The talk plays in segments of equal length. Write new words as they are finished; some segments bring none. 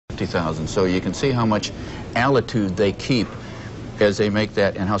50,000. So you can see how much altitude they keep as they make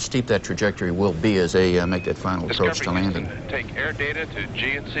that, and how steep that trajectory will be as they make that final approach to landing. Take air data to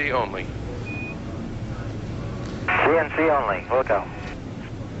GNC only. GNC only, we'll go.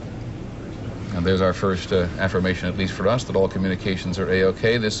 And there's our first affirmation, at least for us, that all communications are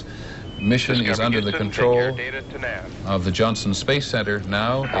A-OK. This mission is under the control of the Johnson Space Center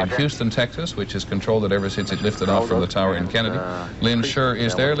now in Houston, Texas, which has controlled it ever since it lifted off from the tower in Kennedy. Lynn Sherr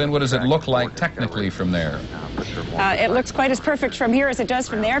is there. Lynn, what does it look like technically from there? It looks quite as perfect from here as it does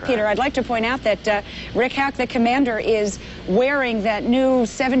from there, Peter. I'd like to point out that Rick Hauck, the commander, is wearing that new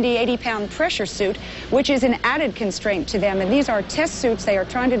 70, 80-pound pressure suit, which is an added constraint to them. And these are test suits. They are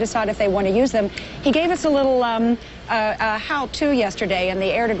trying to decide if they want to use them. He gave us a little how-to yesterday in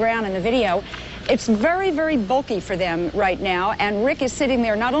the air-to-ground in the video. It's very, very bulky for them right now, and Rick is sitting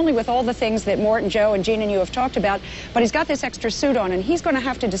there not only with all the things that Mort and Joe and Gene and you have talked about, but he's got this extra suit on, and he's going to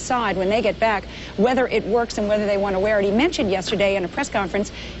have to decide when they get back whether it works and whether they want to wear it. He mentioned yesterday in a press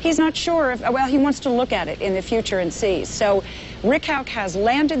conference he's not sure if, well, he wants to look at it in the future and see. So Rick Hauck has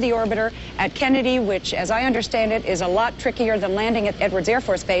landed the orbiter at Kennedy, which, as I understand it, is a lot trickier than landing at Edwards Air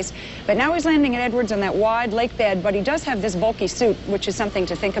Force Base. But now he's landing at Edwards on that wide lake bed, but he does have this bulky suit, which is something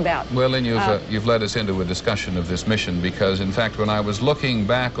to think about. Well, Lynn, you've led us into a discussion of this mission because, in fact, when I was looking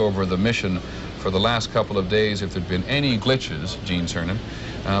back over the mission for the last couple of days, if there'd been any glitches, Gene Cernan,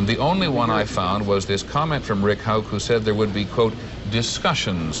 the only one I found was this comment from Rick Hauck, who said there would be, quote,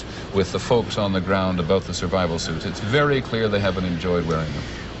 discussions with the folks on the ground about the survival suits. It's very clear they haven't enjoyed wearing them.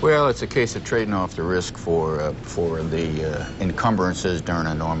 Well, it's a case of trading off the risk for the encumbrances during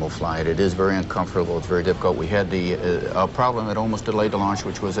a normal flight. It is very uncomfortable. It's very difficult. We had a problem that almost delayed the launch,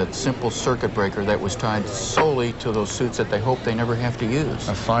 which was that simple circuit breaker that was tied solely to those suits that they hope they never have to use.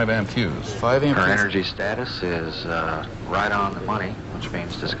 A 5-amp fuse. 5-amp Our fuse. energy status is right on the money, which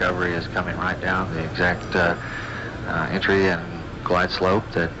means Discovery is coming right down the exact entry and glide slope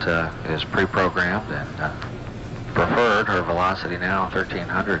that is pre-programmed and preferred. Her velocity now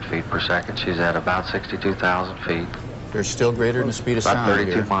 1,300 feet per second. She's at about 62,000 feet. They're still greater than the speed of sound. About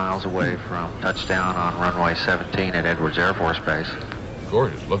 32 here. miles away from touchdown on runway 17 at Edwards Air Force Base.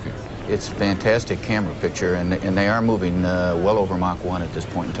 Gorgeous looking. It's a fantastic camera picture, and they are moving well over Mach 1 at this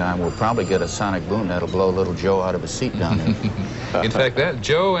point in time. We'll probably get a sonic boom that'll blow little Joe out of his seat down there. In fact,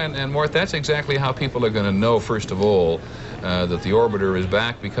 Joe and Mort, that's exactly how people are going to know, first of all, that the orbiter is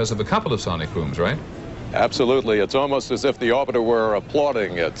back because of a couple of sonic booms, right? Absolutely. It's almost as if the orbiter were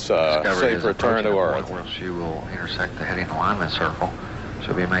applauding its safe return to Earth. Where she will intersect the heading alignment circle.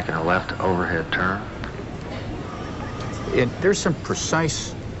 She'll be making a left overhead turn. There's some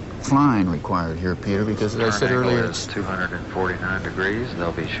precise flying required here, Peter, because as I said earlier, it's 249 degrees.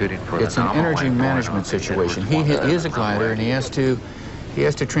 They'll be shooting for it's an energy management situation. He is a glider, and he has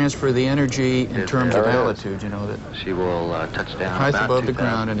to transfer the energy in terms of altitude, you know, that she will touch down height above the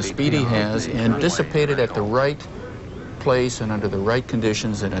ground, and the speed he has, and dissipate it at the right place and under the right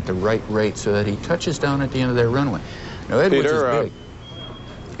conditions and at the right rate so that he touches down at the end of that runway. Now, Edwards is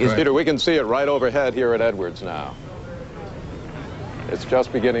big. Peter, we can see it right overhead here at Edwards now. It's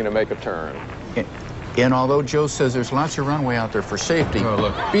just beginning to make a turn. And although Joe says there's lots of runway out there for safety,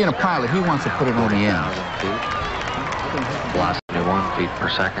 being a pilot, he wants to put it on the end. Velocity 1 feet per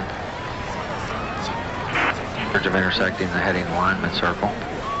second. Verge of intersecting the heading alignment circle.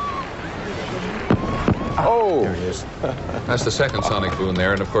 Oh! There it is. That's the second sonic boom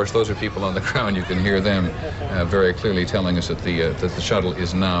there, and of course those are people on the ground. You can hear them very clearly telling us that the shuttle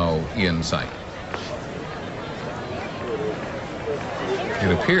is now in sight.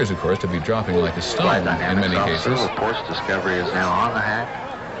 It appears, of course, to be dropping like a stone in many cases. Reports Discovery is now on the hack.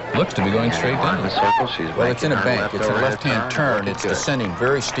 Looks to be going straight down. Well, it's in a bank. It's a left-hand turn. It's descending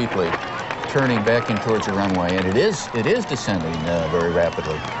very steeply, turning back in towards the runway, and it is descending very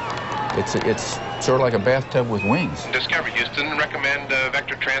rapidly. It's sort of like a bathtub with wings. Discovery Houston, recommend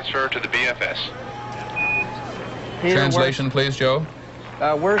vector transfer to the BFS. Translation, please, Joe.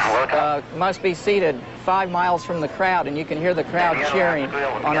 Must be seated 5 miles from the crowd, and you can hear the crowd cheering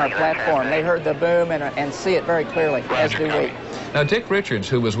on our platform. They heard the boom and see it very clearly, as do we. Now, Dick Richards,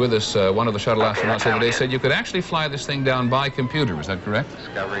 who was with us, one of the shuttle astronauts the other day, said you could actually fly this thing down by computer. Is that correct?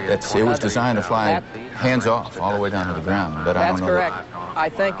 It was designed to fly hands-off all the way down to the ground, but I don't know. That's correct. I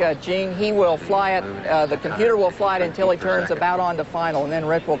think, Gene, he will fly it, the computer will fly it until he turns about onto final, and then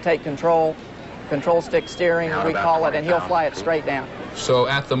Rick will take control stick steering, we call it, and he'll fly it straight down. So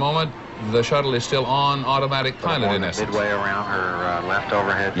at the moment, the shuttle is still on automatic pilot, in essence. Midway around her left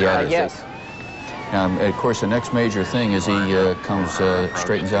overhead. Yeah, yes. Of course, the next major thing as he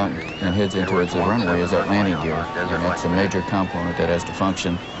straightens out and heads in towards the runway is that landing gear. And that's a major component that has to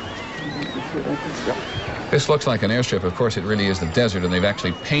function This looks like an airstrip. Of course, it really is the desert, and they've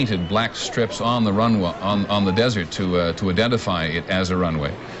actually painted black strips on the runway, on the desert to identify it as a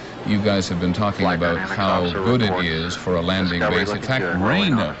runway. You guys have been talking about how good it is for a landing base. In fact,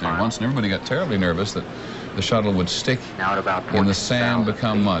 rained out there once, and everybody got terribly nervous that the shuttle would stick in the sand,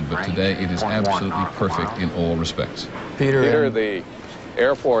 become mud. But today, it is absolutely perfect in all respects. Peter, the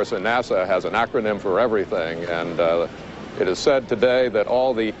Air Force and NASA has an acronym for everything, and it is said today that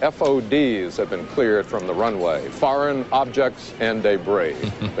all the FODs have been cleared from the runway, foreign objects and debris.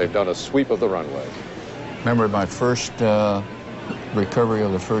 They've done a sweep of the runway. Remember my first recovery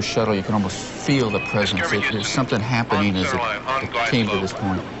of the first shuttle, you can almost feel the presence. There's something happening as it came to this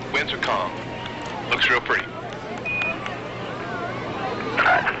point. Winds are calm. Looks real pretty.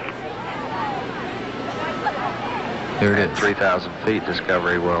 There it At is. 3,000 feet,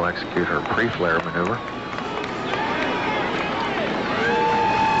 Discovery will execute her pre-flare maneuver.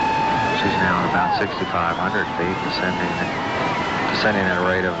 She's now at about 6,500 feet, descending at a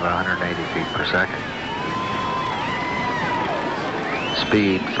rate of 180 feet per second.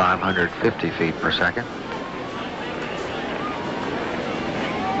 Speed 550 feet per second.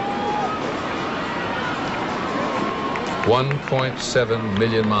 $1.7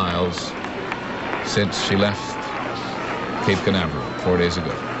 million miles since she left Cape Canaveral 4 days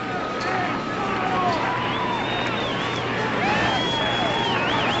ago.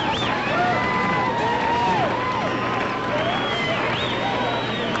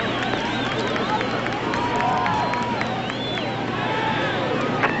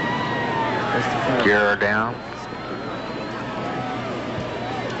 Gear down.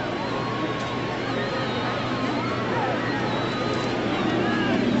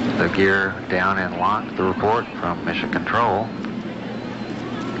 The gear down and locked. The report from Mission Control.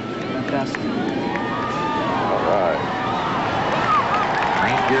 Best. All right.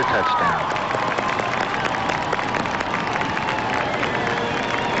 Main gear touchdown.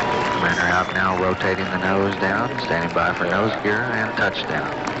 Commander Hauck now rotating the nose down, standing by for nose gear and touchdown.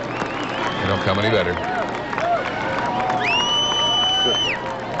 They don't come any better. He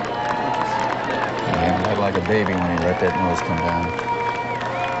had like a baby when he let that nose come down.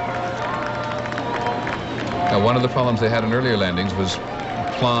 Now, one of the problems they had in earlier landings was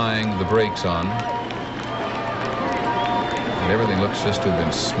applying the brakes on. And everything looks just to have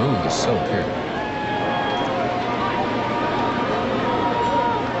been smooth as silk here.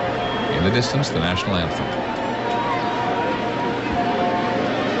 In the distance, the national anthem.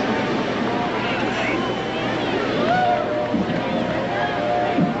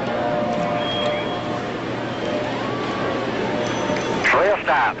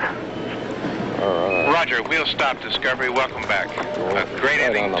 Roger, we'll stop, Discovery. Welcome back. A great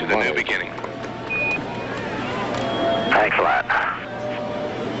ending to the new beginning. Thanks a lot.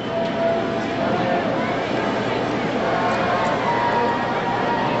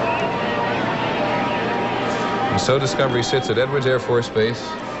 And so Discovery sits at Edwards Air Force Base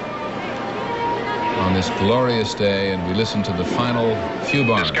on this glorious day, and we listen to the final few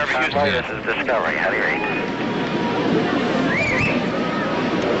bars. Discovery, This is Discovery. Heavy rate.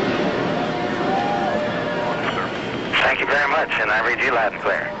 Thank you very much, and I read you loud and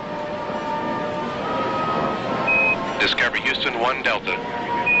clear. Discovery Houston 1 Delta.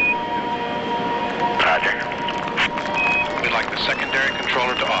 Roger. We'd like the secondary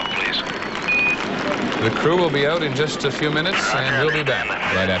controller to off, please. The crew will be out in just a few minutes, and we'll be back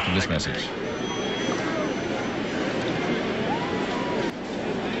right after this message.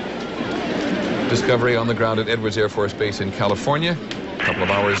 Discovery on the ground at Edwards Air Force Base in California. A couple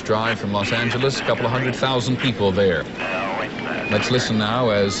of hours drive from Los Angeles, a couple of 100,000 people there. Let's listen now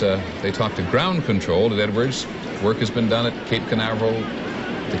as they talk to ground control at Edwards. Work has been done at Cape Canaveral,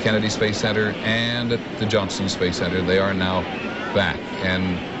 the Kennedy Space Center, and at the Johnson Space Center. They are now back.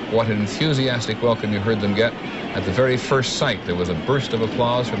 And what an enthusiastic welcome you heard them get at the very first sight. There was a burst of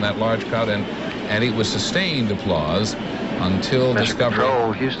applause from that large crowd, and it was sustained applause until Mission Discovery.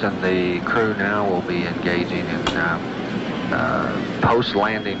 Control, Houston, the crew now will be engaging in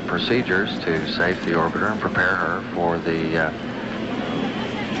post-landing procedures to safe the orbiter and prepare her for the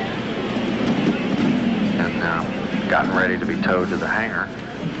gotten ready to be towed to the hangar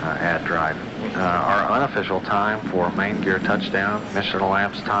at Dryden. Our unofficial time for main gear touchdown, mission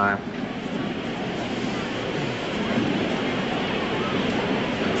elapsed time.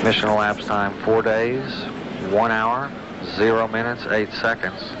 Mission elapsed time 4 days, 1 hour, 0 minutes, 8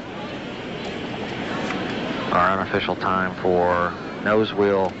 seconds. Our unofficial time for nose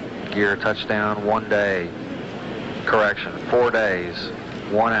wheel gear touchdown, 1 day. Correction, 4 days,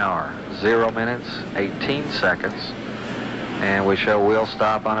 1 hour, 0 minutes, 18 seconds. And we show wheel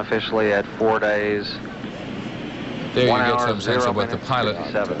stop unofficially at 4 days. There you 1 get hour, some sense 0 of what the minutes, pilot,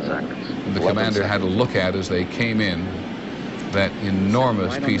 57 seconds. the commander had to look at as they came in, that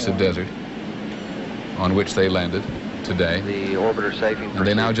enormous piece of desert on which they landed today. The orbiter safety And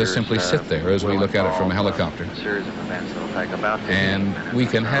they now just simply sit there as we look at it from a helicopter. A series of events that will take about 15 And minutes we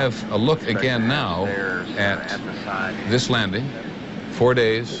or can so. have a look again now at the side. this landing. 4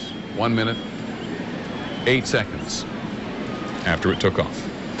 days, 1 minute, 8 seconds after it took off.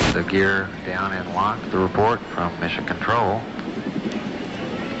 The gear down and locked. The report from Mission Control.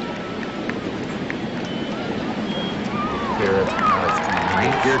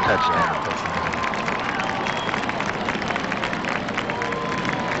 Main gear touchdown.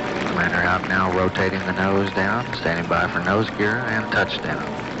 Commander Hauck now rotating the nose down, standing by for nose gear and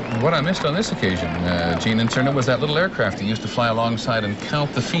touchdown. What I missed on this occasion, Gene and Cerner, was that little aircraft he used to fly alongside and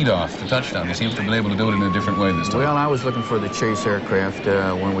count the feet off the touchdown. He seems to have been able to do it in a different way this time. Well, I was looking for the chase aircraft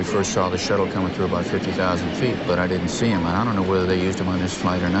when we first saw the shuttle coming through about 50,000 feet, but I didn't see him, and I don't know whether they used him on this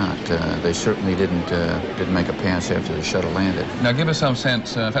flight or not. They certainly didn't make a pass after the shuttle landed. Now, give us some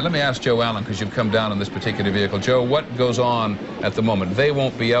sense. In fact, let me ask Joe Allen, because you've come down on this particular vehicle. Joe, what goes on at the moment? They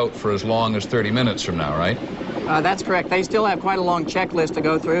won't be out for as long as 30 minutes from now, right? That's correct. They still have quite a long checklist to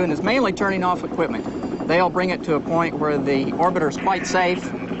go through, and it's mainly turning off equipment. They'll bring it to a point where the orbiter's quite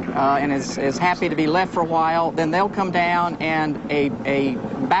safe and is happy to be left for a while. Then they'll come down, and a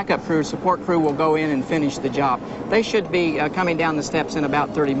backup crew, support crew, will go in and finish the job. They should be coming down the steps in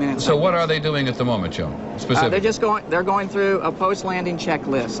about 30 minutes. So what are they doing at the moment, Joe, specifically? They're going through a post-landing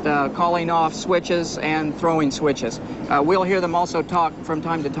checklist, calling off switches and throwing switches. We'll hear them also talk from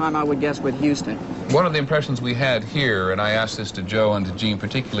time to time, I would guess, with Houston. One of the impressions we had here, and I asked this to Joe and to Gene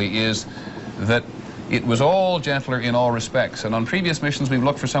particularly, is that it was all gentler in all respects. And on previous missions, we've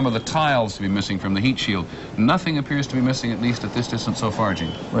looked for some of the tiles to be missing from the heat shield. Nothing appears to be missing, at least at this distance so far,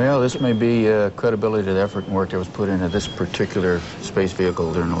 Gene. Well, this may be credibility to the effort and work that was put into this particular space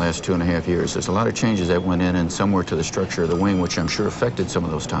vehicle during the last 2.5 years. There's a lot of changes that went in and somewhere to the structure of the wing, which I'm sure affected some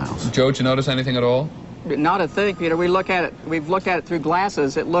of those tiles. Joe, did you notice anything at all? Not a thing, Peter. We've looked at it through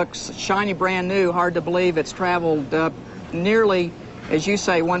glasses. It looks shiny, brand new. Hard to believe it's traveled nearly, as you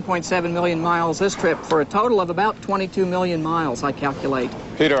say, 1.7 million miles this trip, for a total of about 22 million miles, I calculate.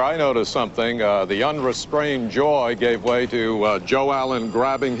 Peter, I noticed something. The unrestrained joy gave way to Joe Allen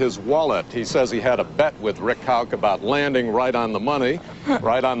grabbing his wallet. He says he had a bet with Rick Hauck about landing right on the money,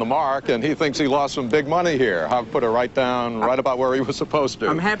 right on the mark, and he thinks he lost some big money here. Hauck put it right down, right about where he was supposed to.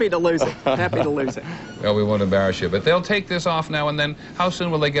 I'm happy to lose it. Happy to lose it. Well, we won't embarrass you, but they'll take this off now and then. How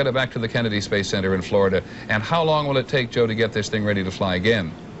soon will they get it back to the Kennedy Space Center in Florida? And how long will it take, Joe, to get this thing ready to fly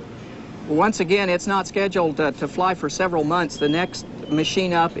again? Once again, it's not scheduled to fly for several months. The next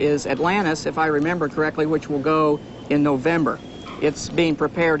machine up is Atlantis, if I remember correctly, which will go in November. It's being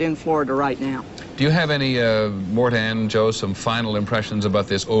prepared in Florida right now. Do you have any, Mortan, Joe, some final impressions about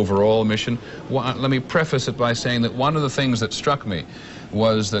this overall mission? Well, let me preface it by saying that one of the things that struck me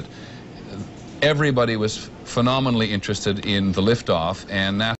was that everybody was phenomenally interested in the liftoff,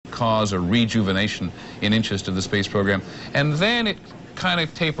 and that caused a rejuvenation in interest in the space program. And then it kind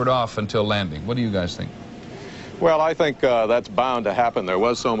of tapered off until landing. What do you guys think? Well, I think that's bound to happen. There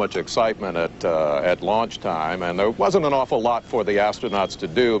was so much excitement at launch time, and there wasn't an awful lot for the astronauts to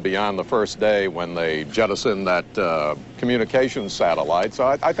do beyond the first day when they jettisoned that communications satellite, so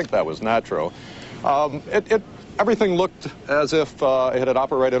I think that was natural. Everything looked as if it had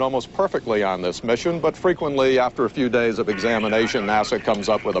operated almost perfectly on this mission, but frequently after a few days of examination, NASA comes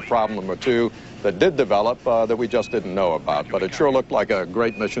up with a problem or two that did develop that we just didn't know about. But it sure looked like a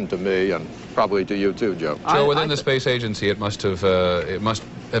great mission to me, and probably to you too, Joe. Joe, within the space agency, it must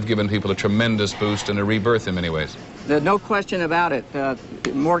have given people a tremendous boost and a rebirth in many ways. There's no question about it.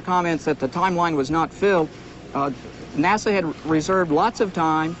 More comments that the timeline was not filled. NASA had reserved lots of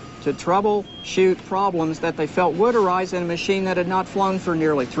time to troubleshoot problems that they felt would arise in a machine that had not flown for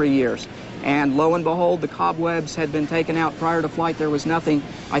nearly 3 years. And lo and behold, the cobwebs had been taken out prior to flight. There was nothing,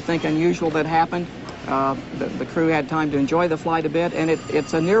 I think, unusual that happened. The crew had time to enjoy the flight a bit, and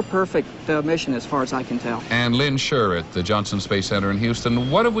it's a near-perfect mission as far as I can tell. And Lynn Sherr at the Johnson Space Center in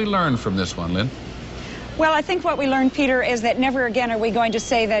Houston. What have we learned from this one, Lynn? Well, I think what we learned, Peter, is that never again are we going to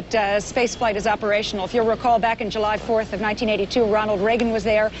say that spaceflight is operational. If you'll recall, back in July 4th of 1982, Ronald Reagan was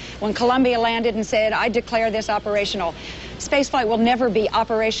there when Columbia landed and said, "I declare this operational." Spaceflight will never be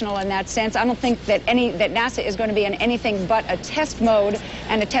operational in that sense. I don't think that NASA is going to be in anything but a test mode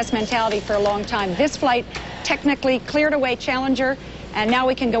and a test mentality for a long time. This flight technically cleared away Challenger, and now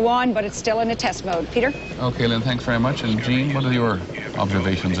we can go on, but it's still in a test mode. Peter? Okay, Lynn, thanks very much. And Gene, what are your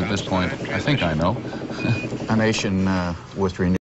observations at this point, I think I know. A nation with renewed